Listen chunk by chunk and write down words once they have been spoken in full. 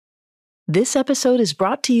This episode is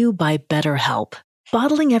brought to you by BetterHelp.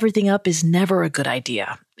 Bottling everything up is never a good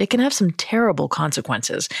idea. It can have some terrible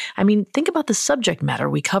consequences. I mean, think about the subject matter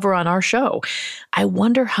we cover on our show. I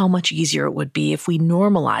wonder how much easier it would be if we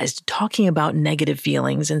normalized talking about negative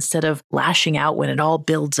feelings instead of lashing out when it all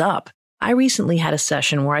builds up. I recently had a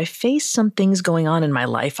session where I faced some things going on in my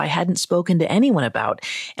life I hadn't spoken to anyone about,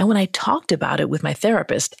 and when I talked about it with my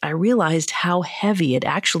therapist, I realized how heavy it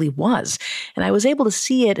actually was, and I was able to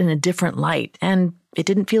see it in a different light, and it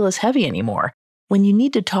didn't feel as heavy anymore. When you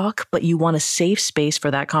need to talk, but you want a safe space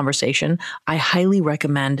for that conversation, I highly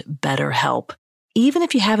recommend BetterHelp. Even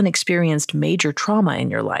if you haven't experienced major trauma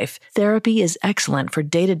in your life, therapy is excellent for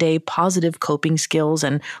day-to-day positive coping skills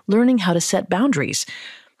and learning how to set boundaries.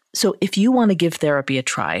 So if you want to give therapy a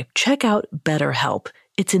try, check out BetterHelp.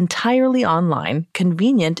 It's entirely online,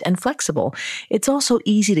 convenient, and flexible. It's also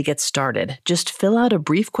easy to get started. Just fill out a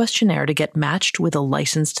brief questionnaire to get matched with a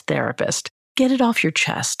licensed therapist. Get it off your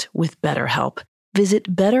chest with BetterHelp.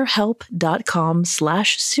 Visit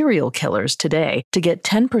betterhelp.com/serialkillers today to get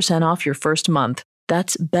 10% off your first month.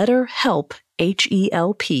 That's BetterHelp,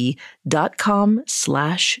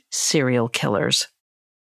 HELP.com/serialkillers.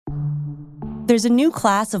 There's a new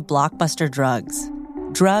class of blockbuster drugs.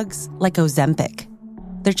 Drugs like Ozempic.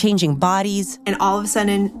 They're changing bodies. And all of a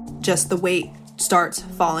sudden, just the weight starts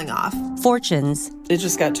falling off. Fortunes. It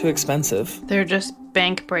just got too expensive. They're just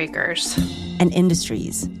bank breakers. And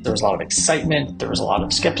industries. There was a lot of excitement. There was a lot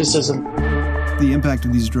of skepticism. The impact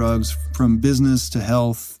of these drugs from business to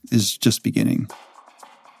health is just beginning.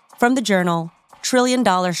 From the Journal, $1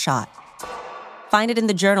 Trillion Shot. Find it in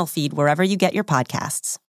the Journal feed wherever you get your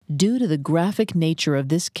podcasts. Due to the graphic nature of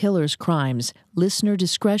this killer's crimes, listener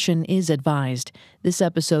discretion is advised. This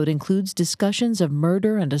episode includes discussions of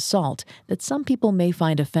murder and assault that some people may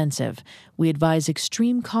find offensive. We advise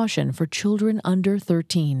extreme caution for children under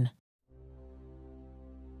 13.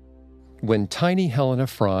 When tiny Helena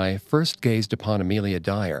Fry first gazed upon Amelia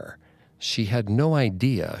Dyer, she had no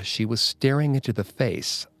idea she was staring into the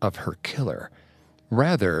face of her killer.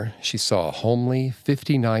 Rather, she saw a homely,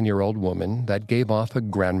 59-year-old woman that gave off a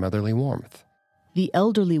grandmotherly warmth. The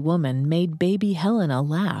elderly woman made baby Helena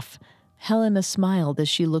laugh. Helena smiled as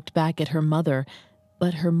she looked back at her mother,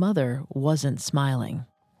 but her mother wasn't smiling.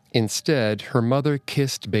 Instead, her mother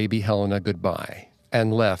kissed baby Helena goodbye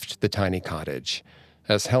and left the tiny cottage.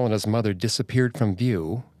 As Helena's mother disappeared from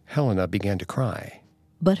view, Helena began to cry.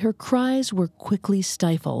 But her cries were quickly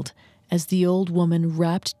stifled as the old woman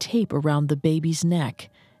wrapped tape around the baby's neck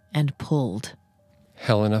and pulled.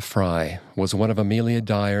 Helena Fry was one of Amelia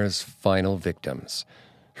Dyer's final victims.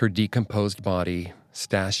 Her decomposed body,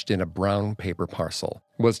 stashed in a brown paper parcel,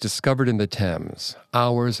 was discovered in the Thames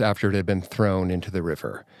hours after it had been thrown into the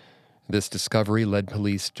river. This discovery led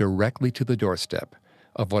police directly to the doorstep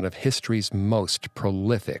of one of history's most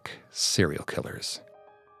prolific serial killers.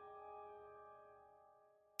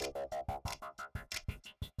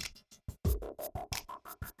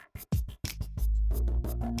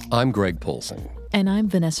 I'm Greg Polson. And I'm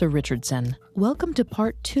Vanessa Richardson. Welcome to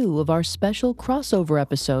part 2 of our special crossover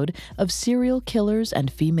episode of Serial Killers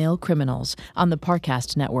and Female Criminals on the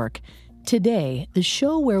Parcast Network. Today, the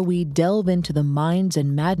show where we delve into the minds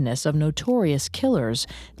and madness of notorious killers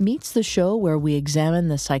meets the show where we examine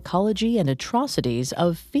the psychology and atrocities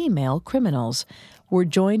of female criminals. We're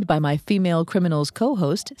joined by my Female Criminals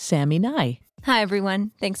co-host, Sammy Nye. Hi,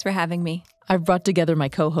 everyone. Thanks for having me. I've brought together my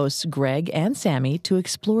co-hosts Greg and Sammy to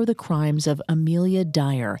explore the crimes of Amelia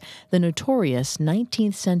Dyer, the notorious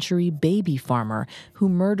 19th century baby farmer who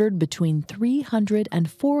murdered between 300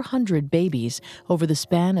 and 400 babies over the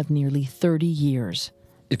span of nearly 30 years.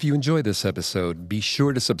 If you enjoy this episode, be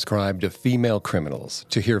sure to subscribe to Female Criminals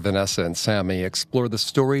to hear Vanessa and Sammy explore the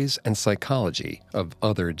stories and psychology of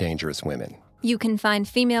other dangerous women. You can find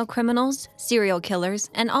Female Criminals, Serial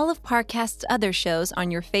Killers, and all of Parcast's other shows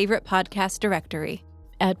on your favorite podcast directory.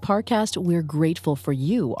 At Parcast, we're grateful for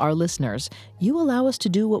you, our listeners. You allow us to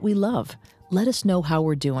do what we love. Let us know how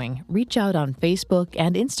we're doing. Reach out on Facebook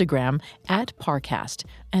and Instagram at Parcast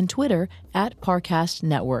and Twitter at Parcast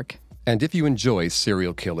Network. And if you enjoy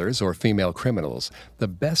Serial Killers or Female Criminals, the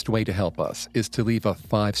best way to help us is to leave a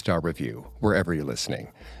 5-star review wherever you're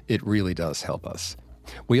listening. It really does help us.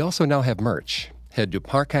 We also now have merch. Head to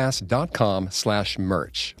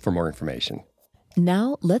parcast.com/merch for more information.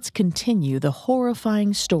 Now let's continue the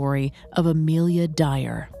horrifying story of Amelia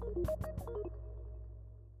Dyer.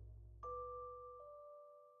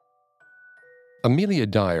 Amelia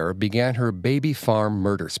Dyer began her baby farm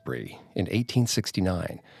murder spree in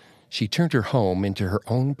 1869. She turned her home into her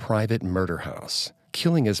own private murder house,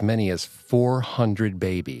 killing as many as 400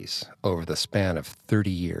 babies over the span of 30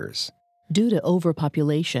 years. Due to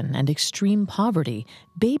overpopulation and extreme poverty,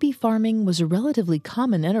 baby farming was a relatively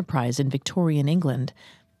common enterprise in Victorian England.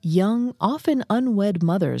 Young, often unwed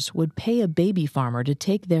mothers would pay a baby farmer to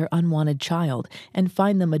take their unwanted child and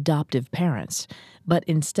find them adoptive parents. But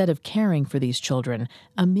instead of caring for these children,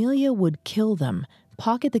 Amelia would kill them,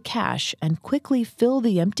 pocket the cash, and quickly fill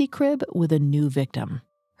the empty crib with a new victim.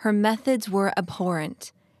 Her methods were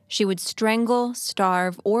abhorrent. She would strangle,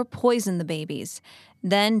 starve, or poison the babies,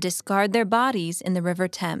 then discard their bodies in the River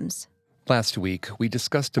Thames. Last week, we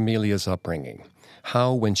discussed Amelia's upbringing,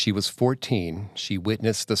 how when she was 14, she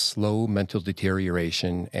witnessed the slow mental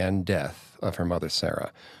deterioration and death of her mother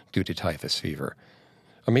Sarah due to typhus fever.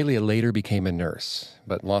 Amelia later became a nurse,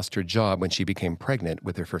 but lost her job when she became pregnant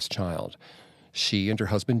with her first child. She and her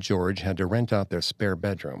husband George had to rent out their spare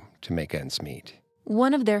bedroom to make ends meet.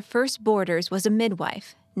 One of their first boarders was a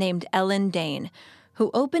midwife named Ellen Dane, who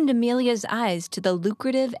opened Amelia's eyes to the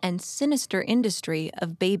lucrative and sinister industry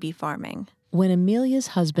of baby farming. When Amelia's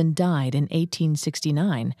husband died in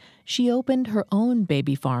 1869, she opened her own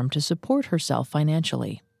baby farm to support herself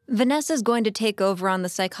financially. Vanessa's going to take over on the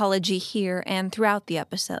psychology here and throughout the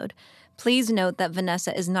episode. Please note that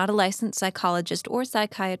Vanessa is not a licensed psychologist or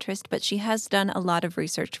psychiatrist, but she has done a lot of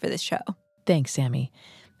research for this show. Thanks, Sammy.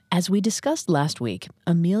 As we discussed last week,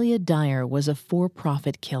 Amelia Dyer was a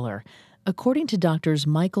for-profit killer. According to doctors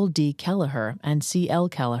Michael D. Kelleher and C.L.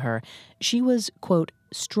 Kelleher, she was, quote,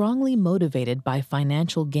 strongly motivated by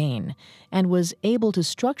financial gain and was able to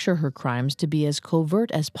structure her crimes to be as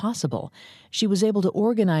covert as possible. She was able to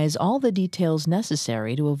organize all the details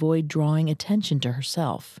necessary to avoid drawing attention to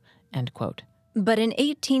herself, end quote. But in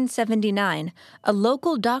 1879, a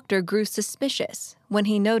local doctor grew suspicious when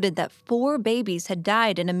he noted that 4 babies had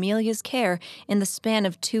died in Amelia's care in the span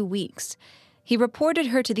of 2 weeks. He reported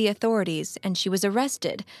her to the authorities, and she was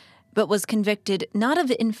arrested, but was convicted not of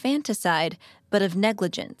infanticide, but of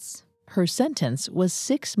negligence. Her sentence was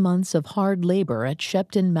 6 months of hard labor at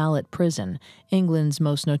Shepton Mallet Prison, England's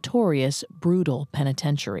most notorious, brutal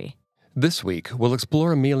penitentiary. This week, we'll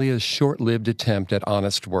explore Amelia's short-lived attempt at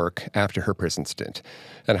honest work after her prison stint,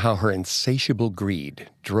 and how her insatiable greed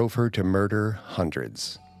drove her to murder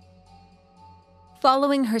hundreds.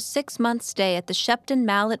 Following her 6-month stay at the Shepton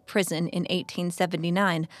Mallet Prison in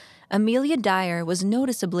 1879, Amelia Dyer was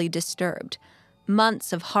noticeably disturbed.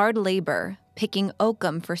 Months of hard labor, picking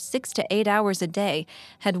oakum for 6 to 8 hours a day,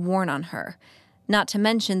 had worn on her. Not to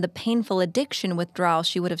mention the painful addiction withdrawal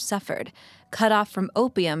she would have suffered, cut off from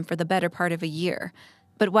opium for the better part of a year.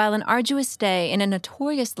 But while an arduous stay in a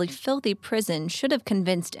notoriously filthy prison should have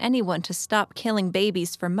convinced anyone to stop killing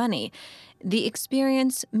babies for money, the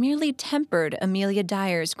experience merely tempered Amelia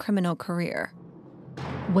Dyer's criminal career.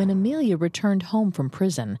 When Amelia returned home from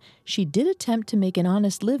prison, she did attempt to make an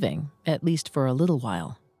honest living, at least for a little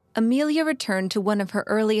while. Amelia returned to one of her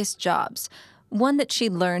earliest jobs, one that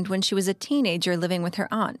she'd learned when she was a teenager living with her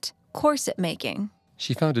aunt, corset making.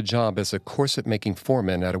 She found a job as a corset-making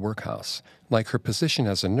foreman at a workhouse. Like her position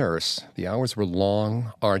as a nurse, the hours were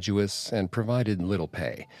long, arduous, and provided little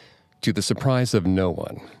pay. To the surprise of no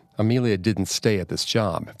one, Amelia didn't stay at this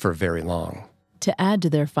job for very long. To add to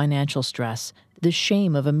their financial stress, the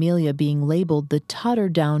shame of Amelia being labeled the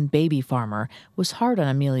tottered-down baby farmer was hard on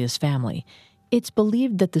Amelia's family. It's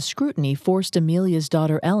believed that the scrutiny forced Amelia's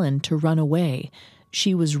daughter Ellen to run away.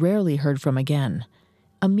 She was rarely heard from again.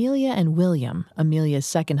 Amelia and William, Amelia's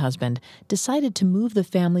second husband, decided to move the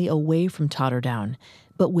family away from Totterdown.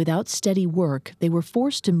 But without steady work, they were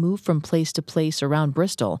forced to move from place to place around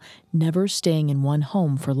Bristol, never staying in one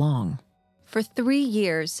home for long. For 3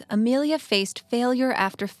 years, Amelia faced failure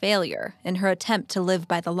after failure in her attempt to live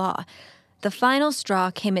by the law. The final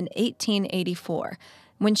straw came in 1884,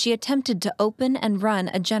 when she attempted to open and run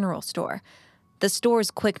a general store. The store's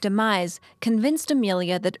quick demise convinced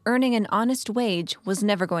Amelia that earning an honest wage was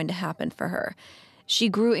never going to happen for her. She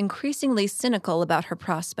grew increasingly cynical about her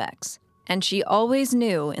prospects, and she always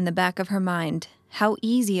knew in the back of her mind how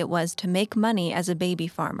easy it was to make money as a baby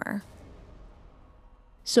farmer.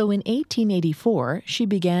 So in 1884, she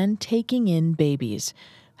began taking in babies.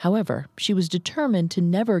 However, she was determined to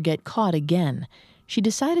never get caught again. She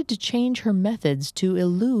decided to change her methods to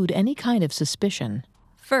elude any kind of suspicion.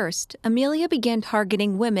 First, Amelia began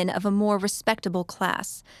targeting women of a more respectable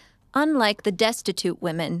class. Unlike the destitute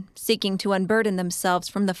women seeking to unburden themselves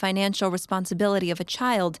from the financial responsibility of a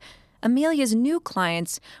child, Amelia's new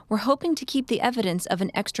clients were hoping to keep the evidence of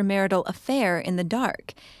an extramarital affair in the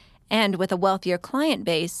dark. And with a wealthier client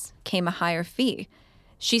base came a higher fee.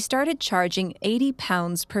 She started charging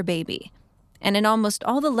 £80 per baby. And in almost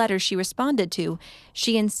all the letters she responded to,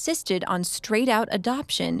 she insisted on straight-out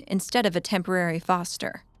adoption instead of a temporary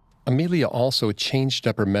foster. Amelia also changed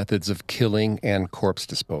up her methods of killing and corpse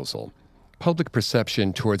disposal. Public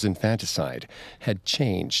perception towards infanticide had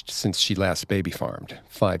changed since she last baby farmed,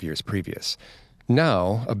 5 years previous.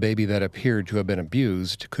 Now, a baby that appeared to have been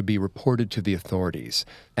abused could be reported to the authorities,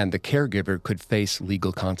 and the caregiver could face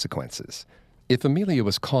legal consequences. If Amelia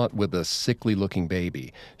was caught with a sickly-looking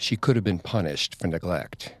baby, she could have been punished for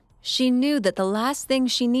neglect. She knew that the last thing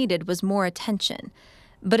she needed was more attention.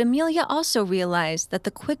 But Amelia also realized that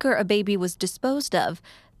the quicker a baby was disposed of,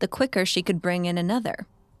 the quicker she could bring in another.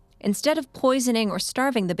 Instead of poisoning or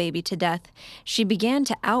starving the baby to death, she began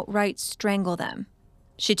to outright strangle them.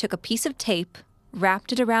 She took a piece of tape,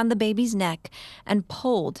 wrapped it around the baby's neck, and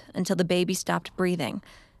pulled until the baby stopped breathing.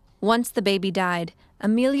 Once the baby died,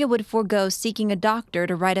 Amelia would forego seeking a doctor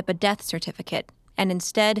to write up a death certificate, and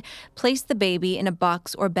instead place the baby in a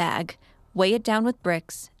box or bag, weigh it down with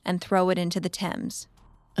bricks, and throw it into the Thames.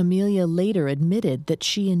 Amelia later admitted that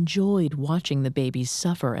she enjoyed watching the babies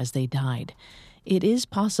suffer as they died. It is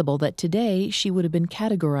possible that today she would have been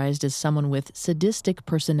categorized as someone with sadistic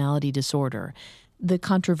personality disorder. The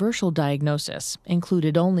controversial diagnosis,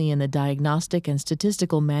 included only in the Diagnostic and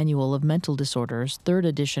Statistical Manual of Mental Disorders, 3rd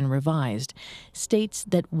edition revised, states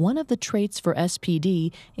that one of the traits for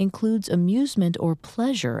SPD includes amusement or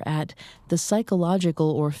pleasure at the psychological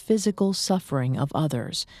or physical suffering of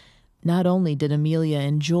others. Not only did Amelia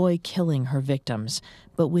enjoy killing her victims,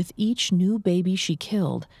 but with each new baby she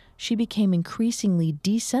killed, she became increasingly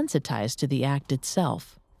desensitized to the act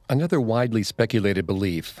itself. Another widely speculated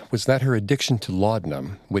belief was that her addiction to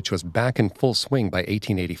laudanum, which was back in full swing by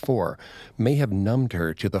 1884, may have numbed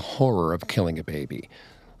her to the horror of killing a baby.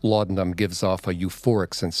 Laudanum gives off a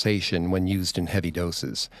euphoric sensation when used in heavy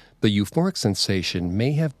doses. The euphoric sensation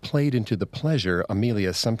may have played into the pleasure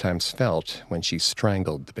Amelia sometimes felt when she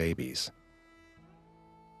strangled the babies.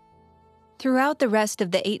 Throughout the rest of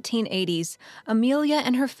the 1880s, Amelia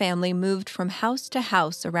and her family moved from house to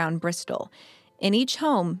house around Bristol. In each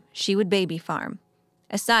home, she would baby farm.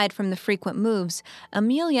 Aside from the frequent moves,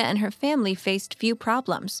 Amelia and her family faced few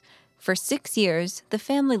problems. For 6 years, the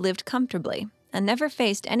family lived comfortably and never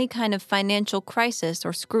faced any kind of financial crisis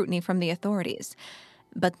or scrutiny from the authorities.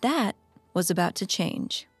 But that was about to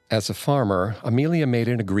change. As a farmer, Amelia made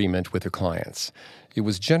an agreement with her clients. It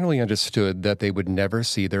was generally understood that they would never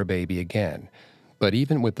see their baby again. But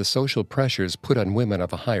even with the social pressures put on women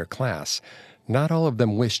of a higher class, not all of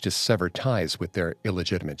them wished to sever ties with their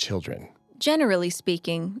illegitimate children. Generally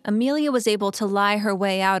speaking, Amelia was able to lie her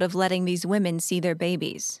way out of letting these women see their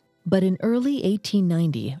babies. But in early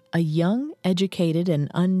 1890, a young, educated,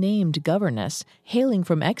 and unnamed governess, hailing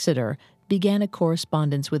from Exeter, began a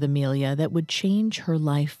correspondence with Amelia that would change her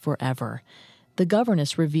life forever. The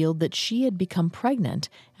governess revealed that she had become pregnant,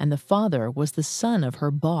 and the father was the son of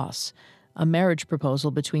her boss. A marriage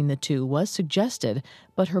proposal between the two was suggested,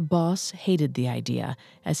 but her boss hated the idea,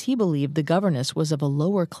 as he believed the governess was of a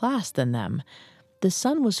lower class than them. The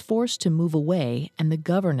son was forced to move away, and the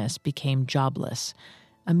governess became jobless.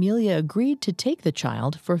 Amelia agreed to take the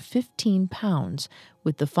child for £15,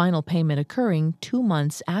 with the final payment occurring 2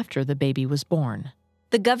 months after the baby was born.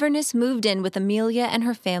 The governess moved in with Amelia and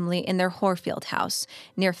her family in their Horfield house,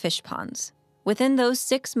 near fish ponds. Within those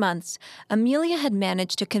 6 months, Amelia had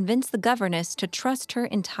managed to convince the governess to trust her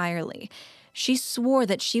entirely. She swore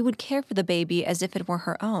that she would care for the baby as if it were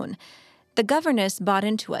her own. The governess bought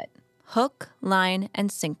into it, hook, line,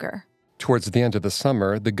 and sinker. Towards the end of the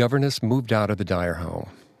summer, the governess moved out of the Dyer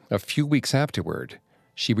home. A few weeks afterward,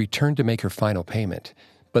 she returned to make her final payment,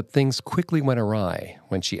 but things quickly went awry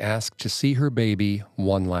when she asked to see her baby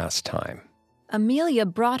one last time. Amelia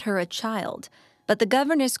brought her a child, but the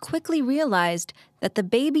governess quickly realized that the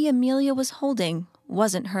baby Amelia was holding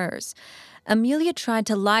wasn't hers. Amelia tried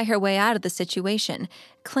to lie her way out of the situation,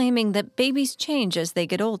 claiming that babies change as they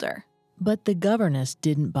get older. But the governess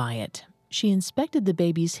didn't buy it. She inspected the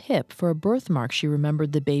baby's hip for a birthmark she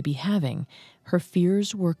remembered the baby having. Her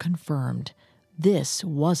fears were confirmed. This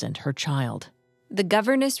wasn't her child. The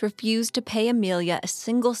governess refused to pay Amelia a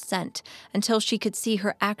single cent until she could see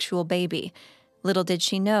her actual baby. Little did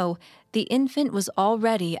she know, the infant was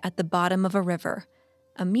already at the bottom of a river.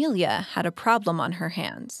 Amelia had a problem on her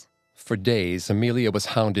hands. For days, Amelia was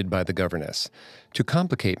hounded by the governess. To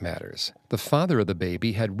complicate matters, the father of the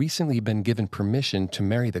baby had recently been given permission to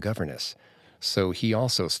marry the governess, so he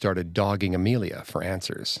also started dogging Amelia for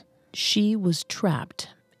answers. She was trapped.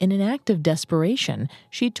 In an act of desperation,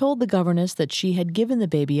 she told the governess that she had given the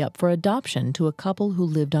baby up for adoption to a couple who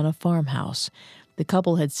lived on a farmhouse. The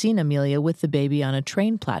couple had seen Amelia with the baby on a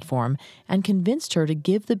train platform and convinced her to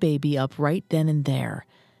give the baby up right then and there.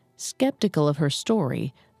 Skeptical of her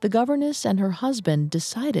story, the governess and her husband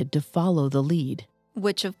decided to follow the lead.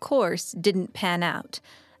 Which, of course, didn't pan out.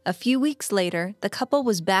 A few weeks later, the couple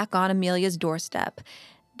was back on Amelia's doorstep.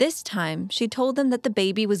 This time, she told them that the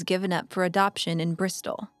baby was given up for adoption in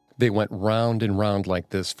Bristol. They went round and round like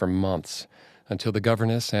this for months, until the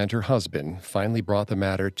governess and her husband finally brought the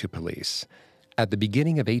matter to police. At the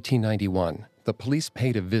beginning of 1891, the police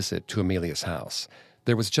paid a visit to Amelia's house.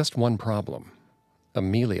 There was just one problem.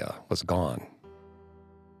 Amelia was gone.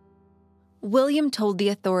 William told the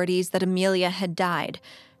authorities that Amelia had died,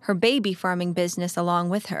 her baby farming business along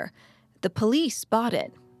with her. The police bought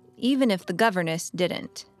it, even if the governess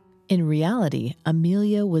didn't. In reality,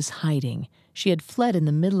 Amelia was hiding. She had fled in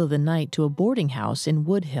the middle of the night to a boarding house in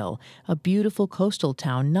Woodhill, a beautiful coastal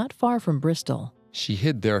town not far from Bristol. She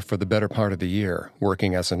hid there for the better part of the year,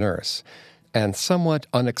 working as a nurse. And somewhat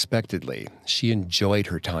unexpectedly, she enjoyed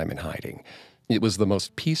her time in hiding. It was the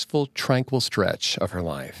most peaceful, tranquil stretch of her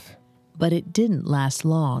life. But it didn't last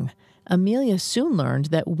long. Amelia soon learned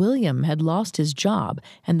that William had lost his job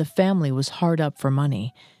and the family was hard up for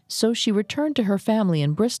money. So she returned to her family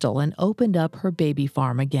in Bristol and opened up her baby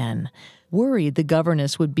farm again. Worried the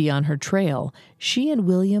governess would be on her trail, she and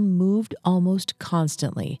William moved almost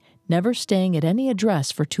constantly, never staying at any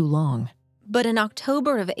address for too long. But in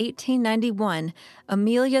October of 1891,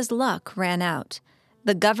 Amelia's luck ran out.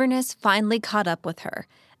 The governess finally caught up with her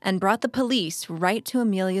and brought the police right to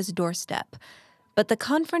Amelia's doorstep. But the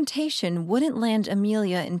confrontation wouldn't land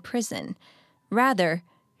Amelia in prison. Rather,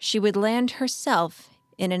 she would land herself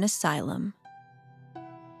in an asylum.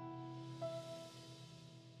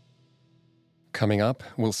 Coming up,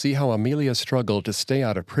 we'll see how Amelia's struggle to stay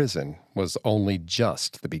out of prison was only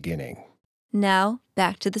just the beginning. Now,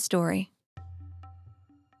 back to the story.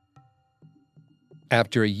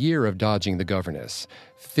 After a year of dodging the governess,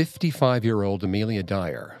 55-year-old Amelia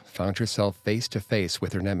Dyer found herself face-to-face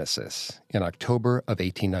with her nemesis in October of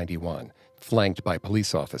 1891, flanked by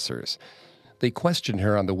police officers. They questioned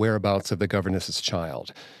her on the whereabouts of the governess's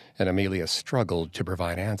child, and Amelia struggled to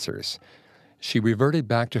provide answers. She reverted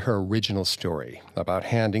back to her original story about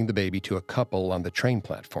handing the baby to a couple on the train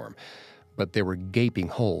platform, but there were gaping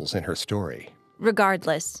holes in her story.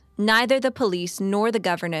 Regardless, neither the police nor the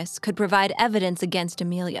governess could provide evidence against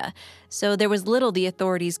Amelia, so there was little the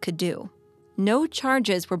authorities could do. No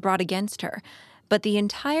charges were brought against her, but the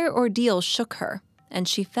entire ordeal shook her, and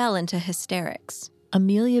she fell into hysterics.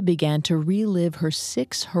 Amelia began to relive her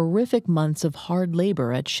 6 horrific months of hard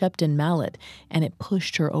labor at Shepton Mallet, and it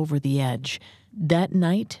pushed her over the edge. That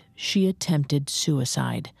night, she attempted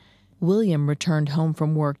suicide. William returned home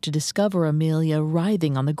from work to discover Amelia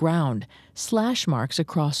writhing on the ground, slash marks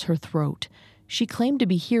across her throat. She claimed to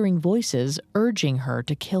be hearing voices urging her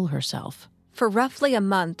to kill herself. For roughly a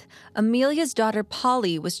month, Amelia's daughter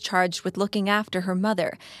Polly was charged with looking after her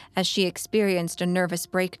mother as she experienced a nervous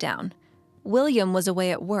breakdown. William was away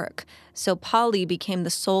at work, so Polly became the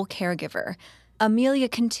sole caregiver. Amelia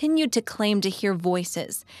continued to claim to hear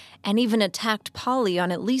voices and even attacked Polly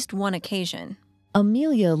on at least one occasion.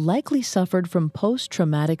 Amelia likely suffered from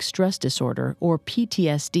post-traumatic stress disorder, or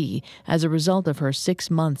PTSD, as a result of her 6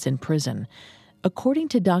 months in prison. According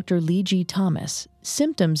to Dr. Lee G. Thomas,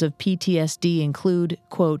 symptoms of PTSD include,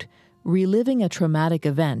 quote, reliving a traumatic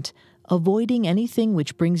event, avoiding anything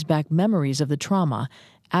which brings back memories of the trauma,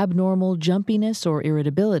 abnormal jumpiness or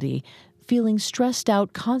irritability, feeling stressed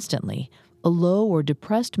out constantly, a low or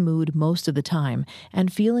depressed mood most of the time,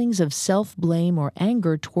 and feelings of self-blame or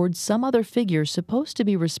anger towards some other figure supposed to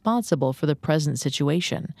be responsible for the present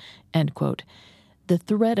situation, end quote. The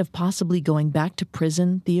threat of possibly going back to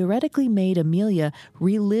prison theoretically made Amelia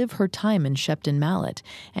relive her time in Shepton Mallet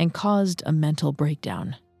and caused a mental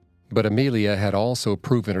breakdown. But Amelia had also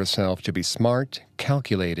proven herself to be smart,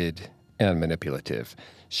 calculated, and manipulative.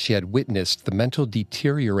 She had witnessed the mental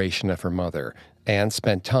deterioration of her mother and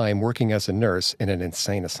spent time working as a nurse in an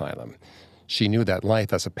insane asylum. She knew that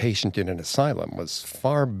life as a patient in an asylum was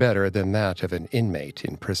far better than that of an inmate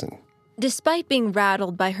in prison. Despite being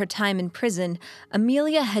rattled by her time in prison,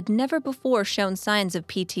 Amelia had never before shown signs of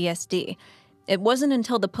PTSD. It wasn't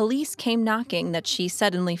until the police came knocking that she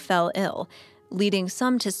suddenly fell ill, leading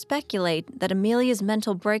some to speculate that Amelia's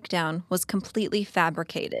mental breakdown was completely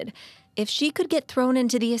fabricated. If she could get thrown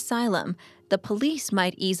into the asylum, the police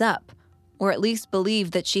might ease up, or at least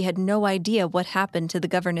believe that she had no idea what happened to the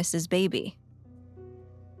governess's baby.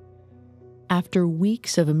 After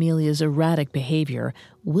weeks of Amelia's erratic behavior,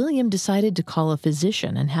 William decided to call a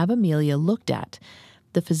physician and have Amelia looked at.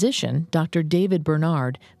 The physician, Dr. David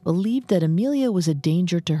Bernard, believed that Amelia was a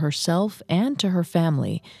danger to herself and to her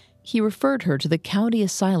family. He referred her to the county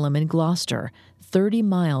asylum in Gloucester, 30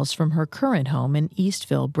 miles from her current home in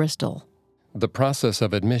Eastville, Bristol. The process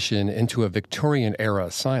of admission into a Victorian-era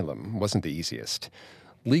asylum wasn't the easiest.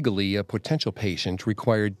 Legally, a potential patient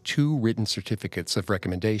required 2 written certificates of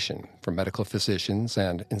recommendation from medical physicians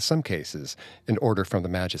and, in some cases, an order from the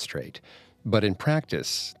magistrate. But in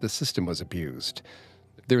practice, the system was abused.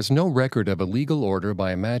 There's no record of a legal order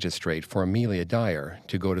by a magistrate for Amelia Dyer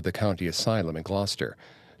to go to the county asylum in Gloucester.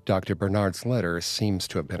 Dr. Bernard's letter seems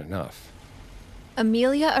to have been enough.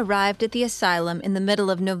 Amelia arrived at the asylum in the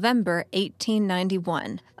middle of November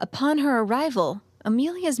 1891. Upon her arrival,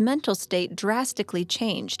 Amelia's mental state drastically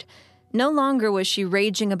changed. No longer was she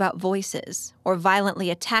raging about voices or violently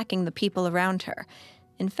attacking the people around her.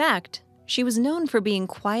 In fact, she was known for being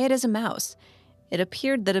quiet as a mouse. It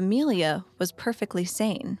appeared that Amelia was perfectly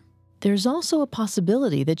sane. There's also a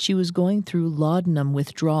possibility that she was going through laudanum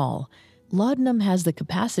withdrawal. Laudanum has the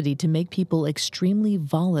capacity to make people extremely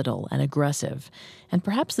volatile and aggressive, and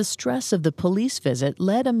perhaps the stress of the police visit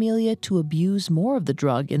led Amelia to abuse more of the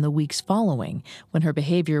drug in the weeks following, when her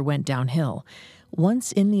behavior went downhill.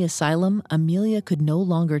 Once in the asylum, Amelia could no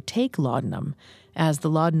longer take laudanum. As the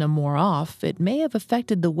laudanum wore off, it may have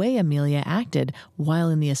affected the way Amelia acted while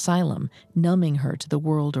in the asylum, numbing her to the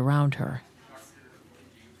world around her.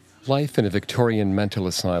 Life in a Victorian mental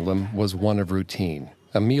asylum was one of routine.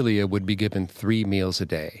 Amelia would be given 3 meals a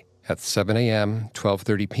day, at 7 a.m.,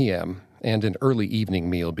 12:30 p.m., and an early evening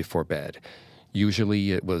meal before bed.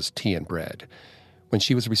 Usually it was tea and bread. When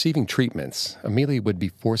she was receiving treatments, Amelia would be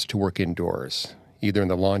forced to work indoors, either in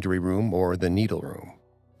the laundry room or the needle room.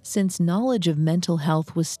 Since knowledge of mental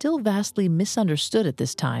health was still vastly misunderstood at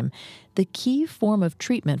this time, the key form of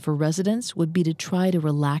treatment for residents would be to try to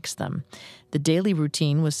relax them. The daily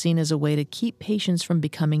routine was seen as a way to keep patients from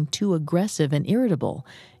becoming too aggressive and irritable.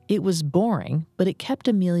 It was boring, but it kept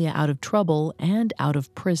Amelia out of trouble and out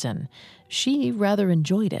of prison. She rather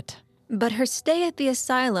enjoyed it. But her stay at the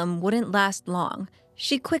asylum wouldn't last long.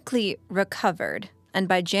 She quickly recovered, and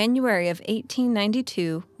by January of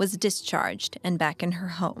 1892 was discharged and back in her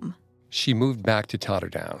home. She moved back to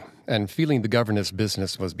Totterdown, and feeling the governess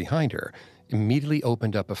business was behind her, immediately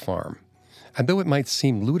opened up a farm. And though it might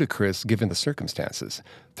seem ludicrous given the circumstances,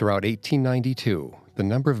 throughout 1892, the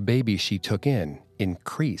number of babies she took in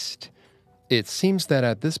increased. It seems that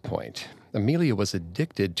at this point, Amelia was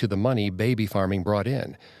addicted to the money baby farming brought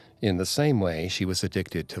in the same way she was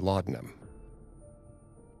addicted to laudanum.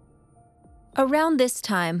 Around this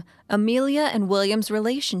time, Amelia and William's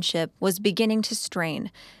relationship was beginning to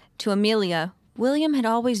strain. To Amelia, William had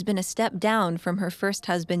always been a step down from her first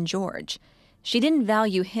husband, George. She didn't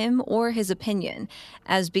value him or his opinion,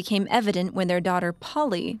 as became evident when their daughter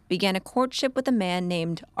Polly began a courtship with a man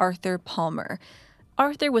named Arthur Palmer.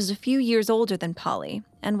 Arthur was a few years older than Polly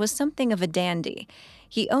and was something of a dandy.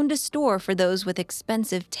 He owned a store for those with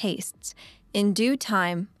expensive tastes. In due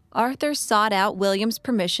time, Arthur sought out William's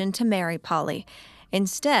permission to marry Polly.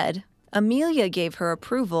 Instead, Amelia gave her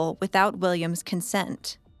approval without William's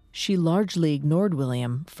consent. She largely ignored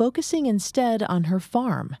William, focusing instead on her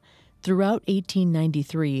farm. Throughout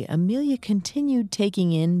 1893, Amelia continued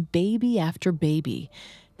taking in baby after baby.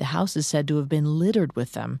 The house is said to have been littered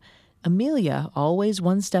with them. Amelia, always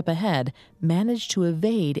one step ahead, managed to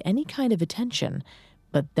evade any kind of attention.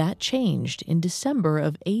 But that changed in December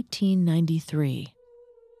of 1893.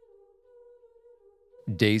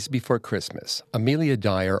 Days before Christmas, Amelia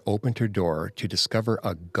Dyer opened her door to discover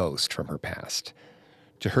a ghost from her past.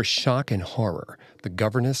 To her shock and horror, the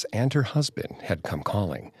governess and her husband had come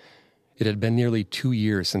calling. It had been nearly 2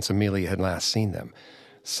 years since Amelia had last seen them.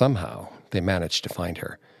 Somehow, they managed to find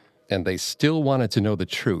her, and they still wanted to know the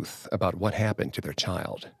truth about what happened to their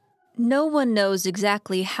child. No one knows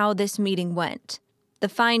exactly how this meeting went. The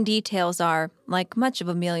fine details are, like much of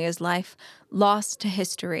Amelia's life, lost to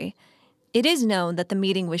history. It is known that the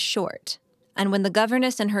meeting was short, and when the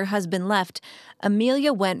governess and her husband left,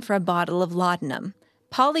 Amelia went for a bottle of laudanum.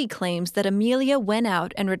 Polly claims that Amelia went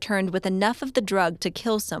out and returned with enough of the drug to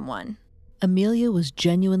kill someone. Amelia was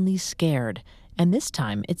genuinely scared, and this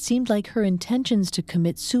time it seemed like her intentions to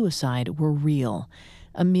commit suicide were real.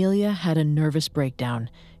 Amelia had a nervous breakdown.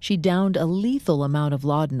 She downed a lethal amount of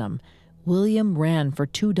laudanum. William ran for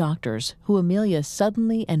 2 doctors, who Amelia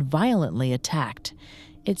suddenly and violently attacked.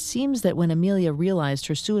 It seems that when Amelia realized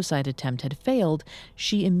her suicide attempt had failed,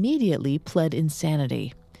 she immediately pled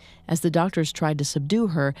insanity. As the doctors tried to subdue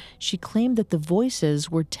her, she claimed that the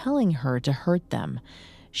voices were telling her to hurt them.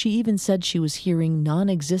 She even said she was hearing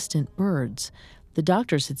non-existent birds. The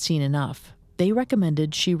doctors had seen enough. They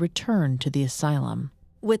recommended she return to the asylum.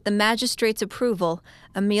 With the magistrate's approval,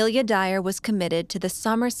 Amelia Dyer was committed to the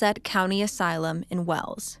Somerset County Asylum in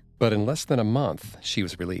Wells. But in less than a month, she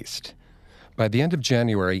was released. By the end of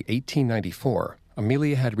January 1894,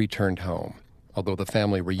 Amelia had returned home, although the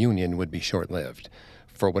family reunion would be short-lived.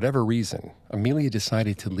 For whatever reason, Amelia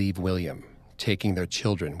decided to leave William, taking their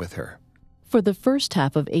children with her. For the first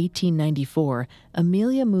half of 1894,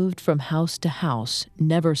 Amelia moved from house to house,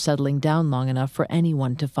 never settling down long enough for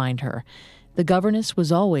anyone to find her. The governess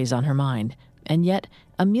was always on her mind, and yet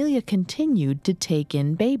Amelia continued to take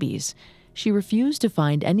in babies. She refused to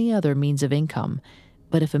find any other means of income.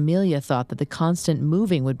 But if Amelia thought that the constant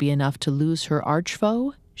moving would be enough to lose her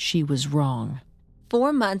archfoe, she was wrong.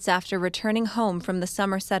 4 months after returning home from the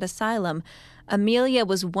Somerset Asylum, Amelia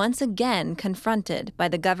was once again confronted by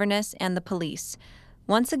the governess and the police.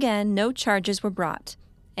 Once again, no charges were brought.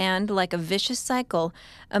 And, like a vicious cycle,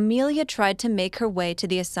 Amelia tried to make her way to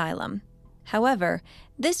the asylum. However,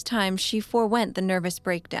 this time she forewent the nervous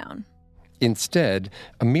breakdown. Instead,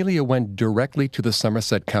 Amelia went directly to the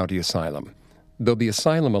Somerset County Asylum. Though the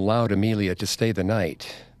asylum allowed Amelia to stay the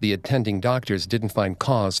night, the attending doctors didn't find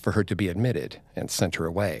cause for her to be admitted and sent her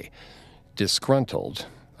away. Disgruntled,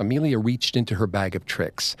 Amelia reached into her bag of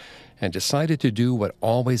tricks and decided to do what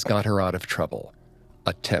always got her out of trouble: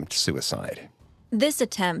 attempt suicide. This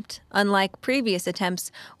attempt, unlike previous attempts,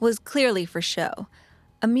 was clearly for show.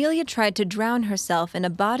 Amelia tried to drown herself in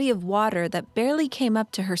a body of water that barely came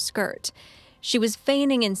up to her skirt. She was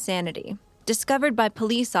feigning insanity, discovered by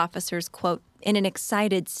police officers, quote, in an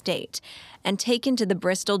excited state, and taken to the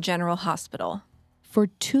Bristol General Hospital. For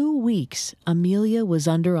 2 weeks, Amelia was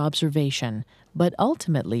under observation, but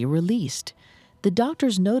ultimately released. The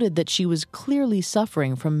doctors noted that she was clearly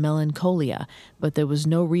suffering from melancholia, but there was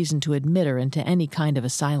no reason to admit her into any kind of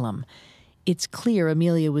asylum. It's clear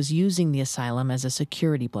Amelia was using the asylum as a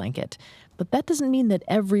security blanket, but that doesn't mean that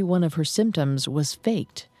every one of her symptoms was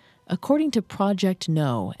faked. According to Project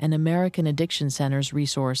No, an American Addiction Center's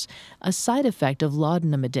resource, a side effect of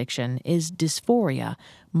laudanum addiction is dysphoria,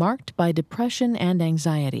 marked by depression and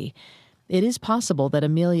anxiety. It is possible that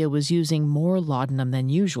Amelia was using more laudanum than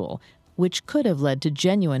usual, which could have led to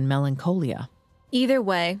genuine melancholia. Either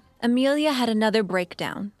way, Amelia had another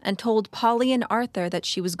breakdown and told Polly and Arthur that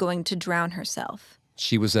she was going to drown herself.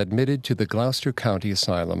 She was admitted to the Gloucester County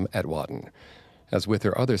Asylum at Wotton. As with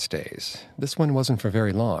her other stays, this one wasn't for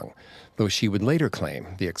very long, though she would later claim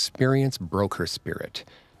the experience broke her spirit.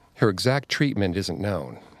 Her exact treatment isn't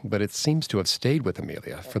known, but it seems to have stayed with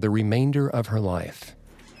Amelia for the remainder of her life.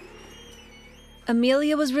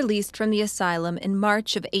 Amelia was released from the asylum in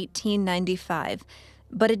March of 1895,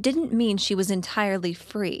 but it didn't mean she was entirely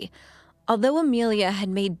free. Although Amelia had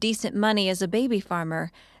made decent money as a baby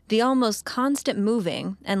farmer, the almost constant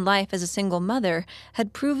moving and life as a single mother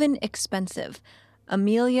had proven expensive.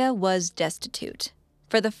 Amelia was destitute.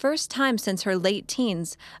 For the first time since her late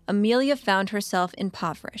teens, Amelia found herself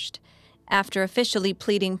impoverished. After officially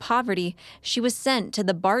pleading poverty, she was sent to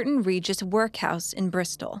the Barton Regis workhouse in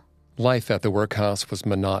Bristol. Life at the workhouse was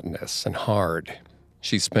monotonous and hard.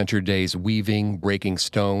 She spent her days weaving, breaking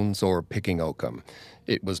stones, or picking oakum.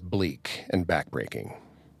 It was bleak and backbreaking.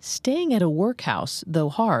 Staying at a workhouse, though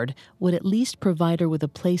hard, would at least provide her with a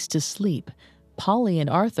place to sleep. Polly and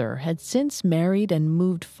Arthur had since married and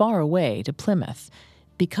moved far away to Plymouth.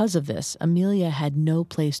 Because of this, Amelia had no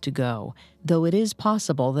place to go, though it is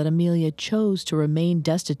possible that Amelia chose to remain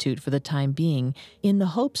destitute for the time being in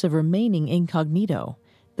the hopes of remaining incognito.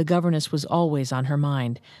 The governess was always on her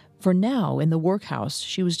mind. For now, in the workhouse,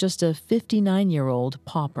 she was just a 59-year-old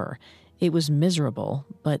pauper. It was miserable,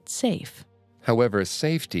 but safe. However,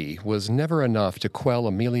 safety was never enough to quell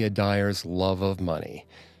Amelia Dyer's love of money.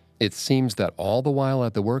 It seems that all the while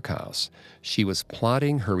at the workhouse, she was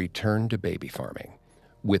plotting her return to baby farming.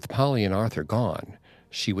 With Polly and Arthur gone,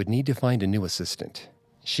 she would need to find a new assistant.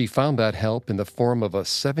 She found that help in the form of a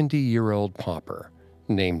 70-year-old pauper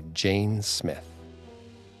named Jane Smith.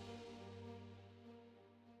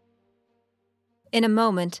 In a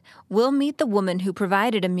moment, we'll meet the woman who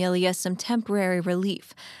provided Amelia some temporary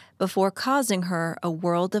relief before causing her a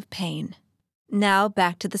world of pain. Now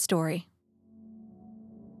back to the story.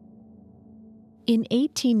 In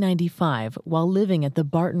 1895, while living at the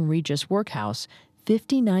Barton Regis workhouse,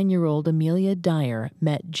 59-year-old Amelia Dyer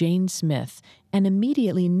met Jane Smith and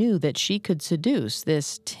immediately knew that she could seduce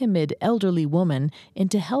this timid, elderly woman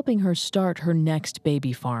into helping her start her next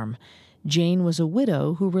baby farm. Jane was a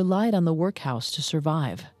widow who relied on the workhouse to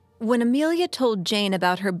survive. When Amelia told Jane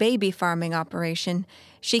about her baby farming operation,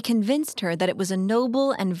 she convinced her that it was a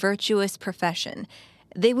noble and virtuous profession.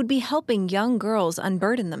 They would be helping young girls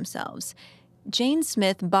unburden themselves. Jane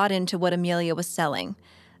Smith bought into what Amelia was selling.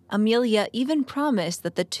 Amelia even promised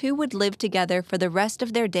that the two would live together for the rest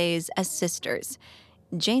of their days as sisters.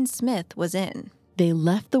 Jane Smith was in. They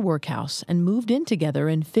left the workhouse and moved in together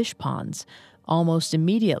in fish ponds. Almost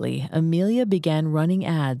immediately, Amelia began running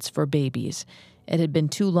ads for babies. It had been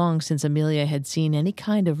too long since Amelia had seen any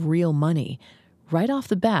kind of real money. Right off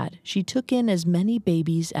the bat, she took in as many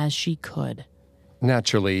babies as she could.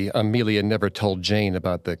 Naturally, Amelia never told Jane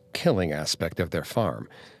about the killing aspect of their farm.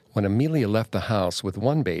 When Amelia left the house with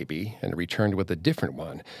one baby and returned with a different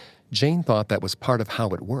one, Jane thought that was part of how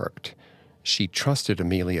it worked. She trusted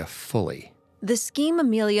Amelia fully. The scheme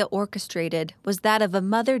Amelia orchestrated was that of a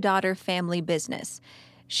mother-daughter family business.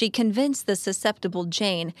 She convinced the susceptible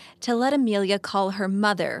Jane to let Amelia call her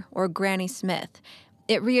mother or Granny Smith.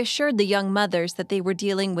 It reassured the young mothers that they were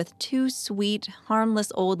dealing with two sweet,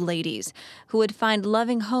 harmless old ladies who would find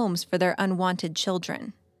loving homes for their unwanted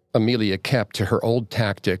children. Amelia kept to her old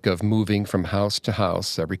tactic of moving from house to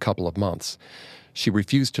house every couple of months. She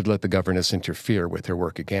refused to let the governess interfere with her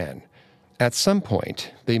work again. At some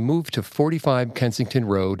point, they moved to 45 Kensington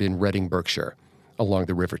Road in Reading, Berkshire, along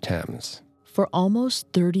the River Thames. For almost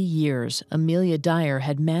 30 years, Amelia Dyer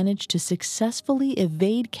had managed to successfully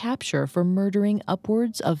evade capture for murdering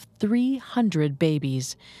upwards of 300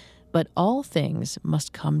 babies. But all things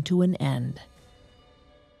must come to an end.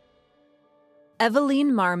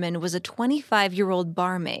 Eveline Marmon was a 25-year-old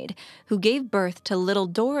barmaid who gave birth to little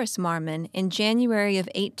Doris Marmon in January of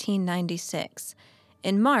 1896.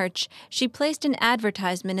 In March, she placed an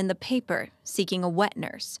advertisement in the paper seeking a wet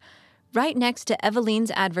nurse. Right next to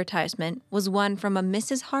Eveline's advertisement was one from a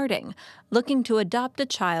Mrs. Harding looking to adopt a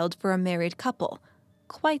child for a married couple.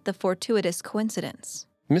 Quite the fortuitous coincidence.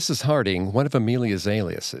 Mrs. Harding, one of Amelia's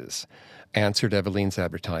aliases, answered Eveline's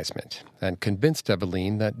advertisement and convinced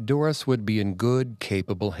Eveline that Doris would be in good,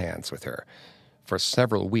 capable hands with her. For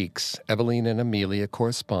several weeks, Eveline and Amelia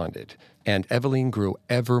corresponded, and Eveline grew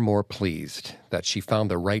ever more pleased that she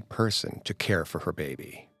found the right person to care for her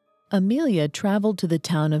baby. Amelia traveled to the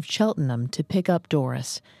town of Cheltenham to pick up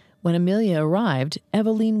Doris. When Amelia arrived,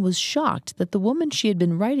 Eveline was shocked that the woman she had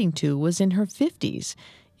been writing to was in her 50s.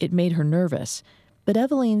 It made her nervous. But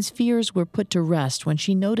Eveline's fears were put to rest when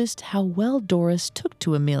she noticed how well Doris took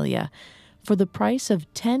to Amelia. For the price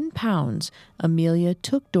of £10, Amelia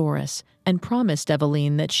took Doris and promised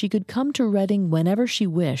Eveline that she could come to Reading whenever she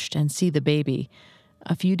wished and see the baby.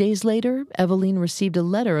 A few days later, Eveline received a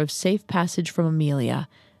letter of safe passage from Amelia.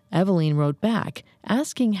 Eveline wrote back,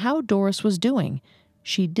 asking how Doris was doing.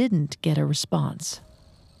 She didn't get a response.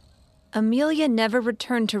 Amelia never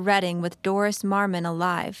returned to Reading with Doris Marmon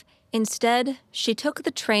alive. Instead, she took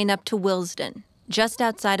the train up to Willesden, just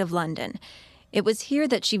outside of London. It was here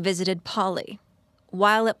that she visited Polly.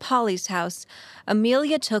 While at Polly's house,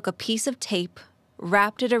 Amelia took a piece of tape,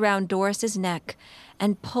 wrapped it around Doris's neck,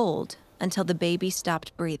 and pulled until the baby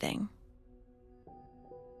stopped breathing.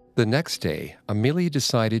 The next day, Amelia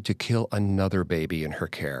decided to kill another baby in her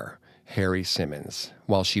care, Harry Simmons,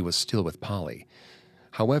 while she was still with Polly.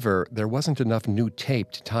 However, there wasn't enough new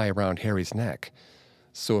tape to tie around Harry's neck,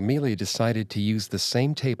 so Amelia decided to use the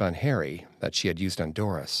same tape on Harry that she had used on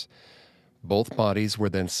Doris. Both bodies were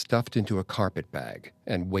then stuffed into a carpet bag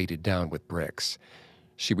and weighted down with bricks.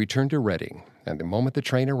 She returned to Reading, and the moment the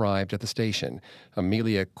train arrived at the station,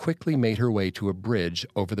 Amelia quickly made her way to a bridge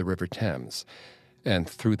over the River Thames and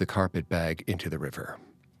threw the carpet bag into the river.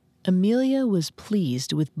 Amelia was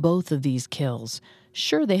pleased with both of these kills.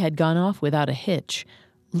 Sure, they had gone off without a hitch.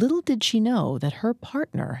 Little did she know that her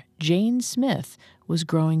partner, Jane Smith, was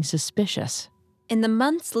growing suspicious. In the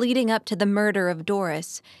months leading up to the murder of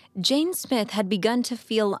Doris, Jane Smith had begun to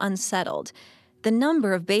feel unsettled. The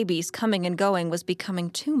number of babies coming and going was becoming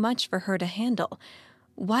too much for her to handle.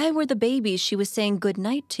 Why were the babies she was saying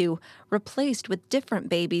goodnight to replaced with different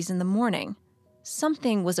babies in the morning?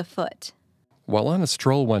 Something was afoot. While on a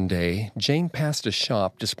stroll one day, Jane passed a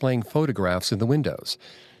shop displaying photographs in the windows.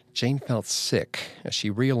 Jane felt sick as she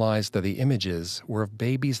realized that the images were of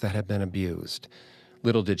babies that had been abused.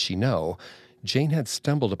 Little did she know, Jane had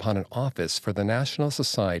stumbled upon an office for the National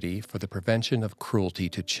Society for the Prevention of Cruelty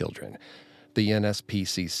to Children. The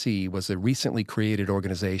NSPCC was a recently created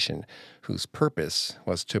organization whose purpose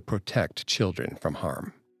was to protect children from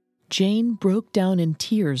harm. Jane broke down in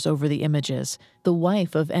tears over the images. The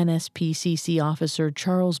wife of NSPCC officer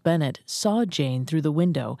Charles Bennett saw Jane through the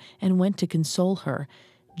window and went to console her.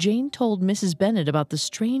 Jane told Mrs. Bennett about the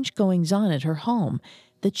strange goings-on at her home,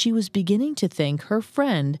 that she was beginning to think her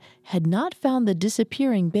friend had not found the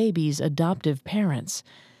disappearing baby's adoptive parents.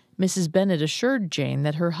 Mrs. Bennett assured Jane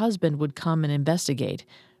that her husband would come and investigate.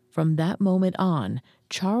 From that moment on,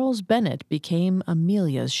 Charles Bennett became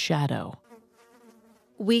Amelia's shadow.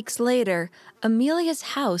 Weeks later, Amelia's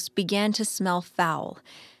house began to smell foul.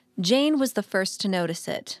 Jane was the first to notice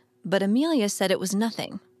it, but Amelia said it was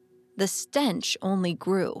nothing. The stench only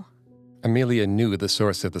grew. Amelia knew the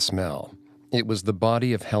source of the smell. It was the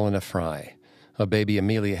body of Helena Fry, a baby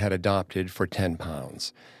Amelia had adopted for 10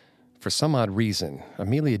 pounds. For some odd reason,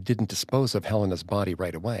 Amelia didn't dispose of Helena's body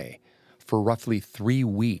right away. For roughly 3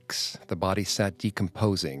 weeks, the body sat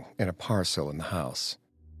decomposing in a parcel in the house.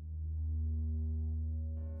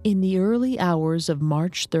 In the early hours of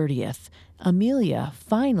March 30th, Amelia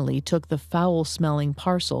finally took the foul-smelling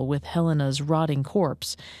parcel with Helena's rotting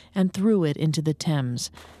corpse and threw it into the Thames.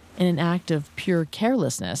 In an act of pure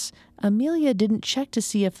carelessness, Amelia didn't check to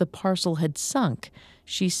see if the parcel had sunk.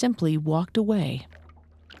 She simply walked away.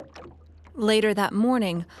 Later that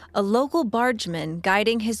morning, a local bargeman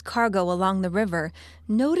guiding his cargo along the river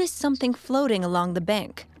noticed something floating along the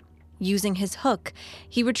bank. Using his hook,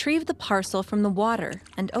 he retrieved the parcel from the water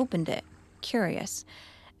and opened it, curious.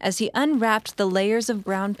 As he unwrapped the layers of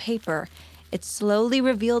brown paper, it slowly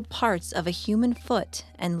revealed parts of a human foot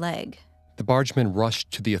and leg. The bargeman rushed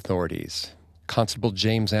to the authorities. Constable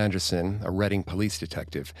James Anderson, a Reading police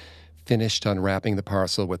detective, finished unwrapping the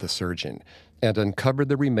parcel with a surgeon and uncovered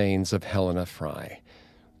the remains of Helena Fry.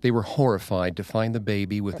 They were horrified to find the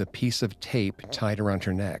baby with a piece of tape tied around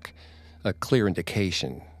her neck, a clear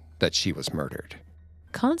indication that she was murdered.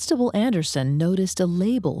 Constable Anderson noticed a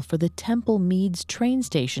label for the Temple Meads train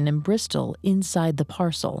station in Bristol inside the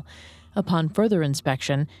parcel. Upon further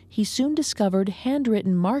inspection, he soon discovered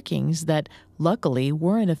handwritten markings that, luckily,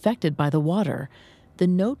 weren't affected by the water. The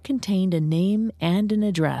note contained a name and an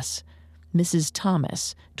address. Mrs.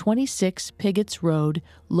 Thomas, 26 Piggott's Road,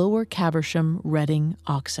 Lower Caversham, Reading,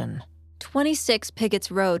 Oxon. 26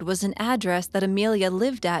 Piggott's Road was an address that Amelia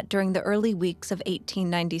lived at during the early weeks of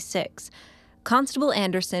 1896. Constable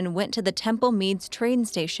Anderson went to the Temple Meads train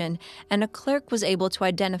station, and a clerk was able to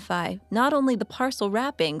identify not only the parcel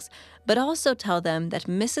wrappings, but also tell them that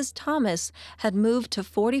Mrs. Thomas had moved to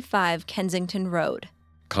 45 Kensington Road.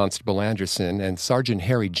 Constable Anderson and Sergeant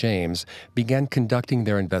Harry James began conducting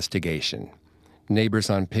their investigation.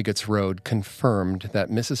 Neighbors on Piggott's Road confirmed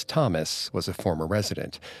that Mrs. Thomas was a former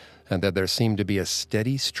resident, and that there seemed to be a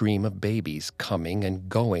steady stream of babies coming and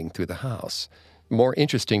going through the house. More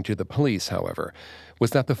interesting to the police, however,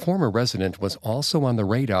 was that the former resident was also on the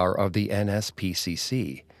radar of the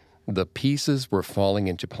NSPCC. The pieces were falling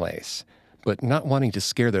into place, but not wanting to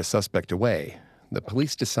scare their suspect away, the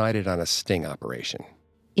police decided on a sting operation.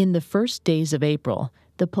 In the first days of April,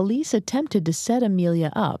 the police attempted to set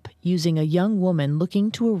Amelia up using a young woman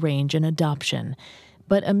looking to arrange an adoption.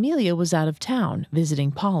 But Amelia was out of town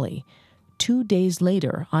visiting Polly. 2 days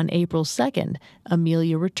later, on April 2nd,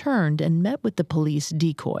 Amelia returned and met with the police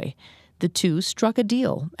decoy. The two struck a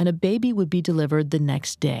deal, and a baby would be delivered the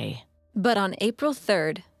next day. But on April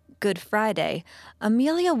 3rd, Good Friday,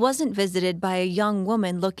 Amelia wasn't visited by a young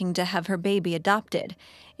woman looking to have her baby adopted.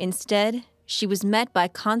 Instead, she was met by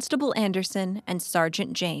Constable Anderson and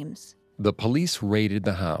Sergeant James. The police raided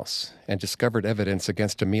the house and discovered evidence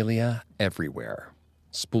against Amelia everywhere.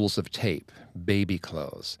 Spools of tape, baby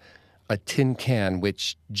clothes, a tin can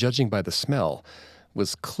which, judging by the smell,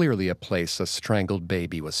 was clearly a place a strangled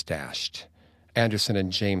baby was stashed. Anderson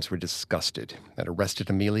and James were disgusted and arrested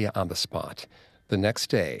Amelia on the spot. The next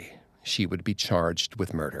day, she would be charged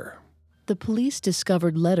with murder. The police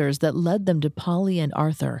discovered letters that led them to Polly and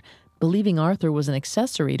Arthur. Believing Arthur was an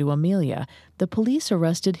accessory to Amelia, the police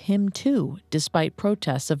arrested him too, despite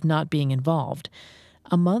protests of not being involved.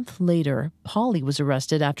 A month later, Polly was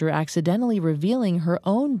arrested after accidentally revealing her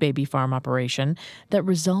own baby farm operation that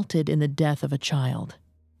resulted in the death of a child.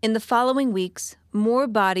 In the following weeks, more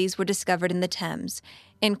bodies were discovered in the Thames,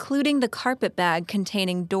 including the carpet bag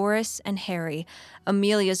containing Doris and Harry,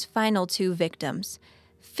 Amelia's final 2 victims.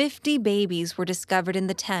 50 babies were discovered in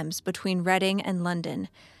the Thames between Reading and London.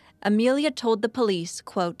 Amelia told the police,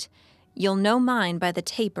 quote, "You'll know mine by the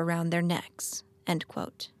tape around their necks," end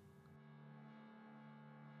quote.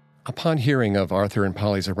 Upon hearing of Arthur and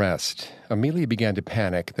Polly's arrest, Amelia began to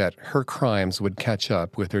panic that her crimes would catch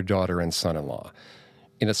up with her daughter and son-in-law.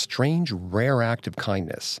 In a strange, rare act of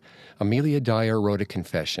kindness, Amelia Dyer wrote a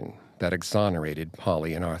confession that exonerated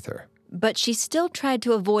Polly and Arthur. But she still tried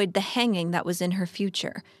to avoid the hanging that was in her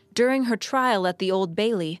future. During her trial at the Old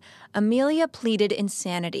Bailey, Amelia pleaded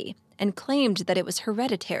insanity and claimed that it was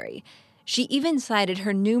hereditary. She even cited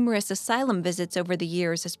her numerous asylum visits over the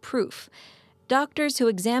years as proof. Doctors who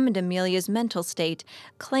examined Amelia's mental state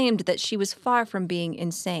claimed that she was far from being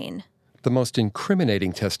insane. The most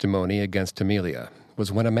incriminating testimony against Amelia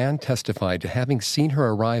was when a man testified to having seen her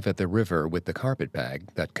arrive at the river with the carpet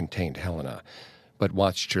bag that contained Helena, but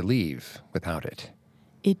watched her leave without it.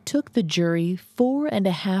 It took the jury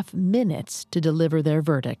 4.5 minutes to deliver their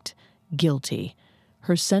verdict, guilty.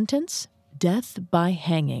 Her sentence, death by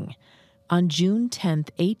hanging. On June 10,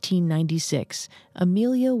 1896,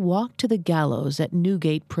 Amelia walked to the gallows at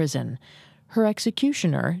Newgate Prison. Her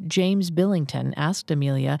executioner, James Billington, asked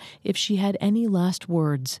Amelia if she had any last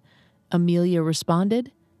words. Amelia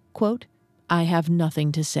responded, quote, "I have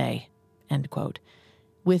nothing to say," end quote.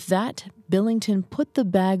 With that, Billington put the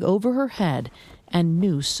bag over her head and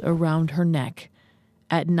noose around her neck.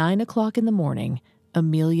 At 9 o'clock in the morning,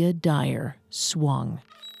 Amelia Dyer swung.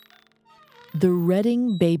 The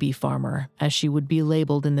Reading baby farmer, as she would be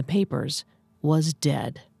labeled in the papers, was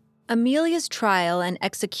dead. Amelia's trial and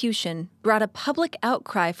execution brought a public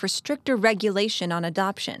outcry for stricter regulation on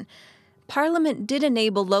adoption. Parliament did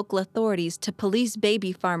enable local authorities to police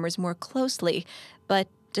baby farmers more closely, but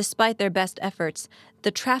despite their best efforts,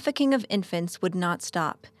 the trafficking of infants would not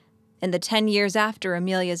stop. In the 10 years after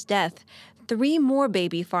Amelia's death, 3 more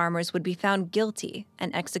baby farmers would be found guilty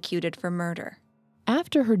and executed for murder.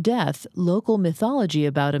 After her death, local mythology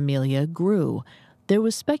about Amelia grew. There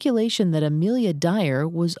was speculation that Amelia Dyer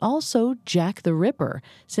was also Jack the Ripper,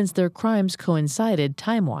 since their crimes coincided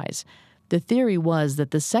time-wise. The theory was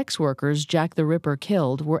that the sex workers Jack the Ripper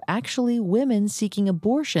killed were actually women seeking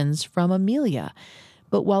abortions from Amelia.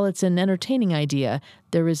 But while it's an entertaining idea,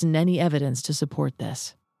 there isn't any evidence to support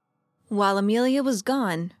this. While Amelia was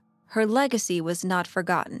gone, her legacy was not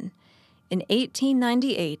forgotten. In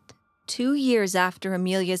 1898, 2 years after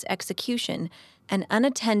Amelia's execution, an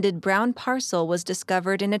unattended brown parcel was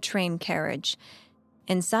discovered in a train carriage.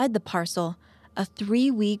 Inside the parcel, a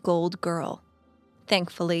 3-week-old girl.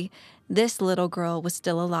 Thankfully, this little girl was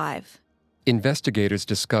still alive. Investigators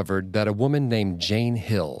discovered that a woman named Jane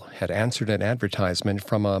Hill had answered an advertisement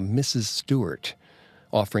from a Mrs. Stewart,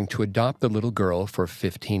 offering to adopt the little girl for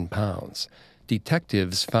 £15.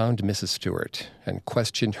 Detectives found Mrs. Stewart and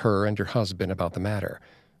questioned her and her husband about the matter.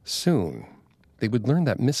 Soon, they would learn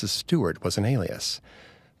that Mrs. Stewart was an alias.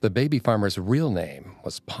 The baby farmer's real name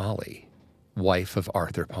was Polly, wife of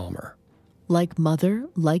Arthur Palmer. Like mother,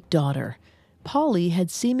 like daughter, Polly had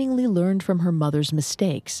seemingly learned from her mother's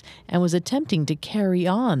mistakes and was attempting to carry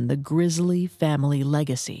on the grisly family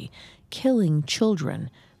legacy, killing children,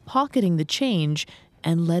 pocketing the change,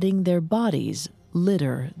 and letting their bodies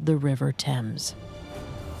litter the River Thames.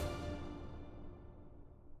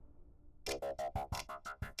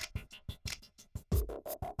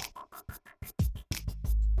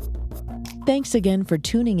 Thanks again for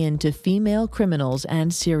tuning in to Female Criminals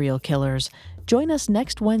and Serial Killers. Join us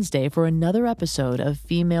next Wednesday for another episode of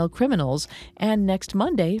Female Criminals and next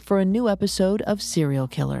Monday for a new episode of Serial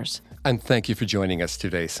Killers. And thank you for joining us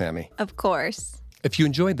today, Sammy. Of course. If you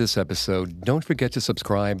enjoyed this episode, don't forget to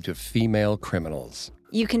subscribe to Female Criminals.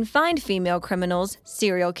 You can find Female Criminals,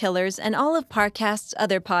 Serial Killers, and all of Parcast's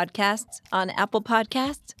other podcasts on Apple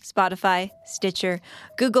Podcasts, Spotify, Stitcher,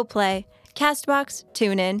 Google Play, CastBox,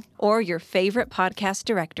 TuneIn, or your favorite podcast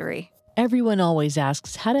directory. Everyone always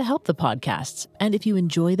asks how to help the podcasts, and if you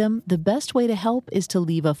enjoy them, the best way to help is to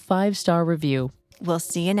leave a 5-star review. We'll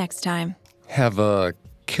see you next time. Have a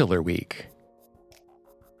killer week.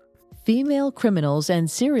 Female Criminals and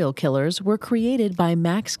Serial Killers were created by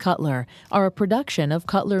Max Cutler, are a production of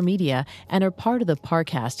Cutler Media, and are part of the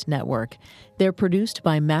Parcast network. They're produced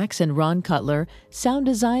by Max and Ron Cutler, sound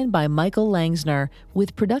design by Michael Langsner,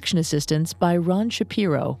 with production assistance by Ron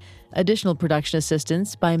Shapiro. Additional production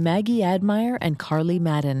assistance by Maggie Admire and Carly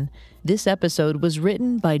Madden. This episode was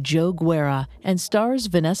written by Joe Guerra and stars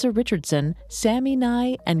Vanessa Richardson, Sammy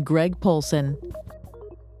Nye, and Greg Polson.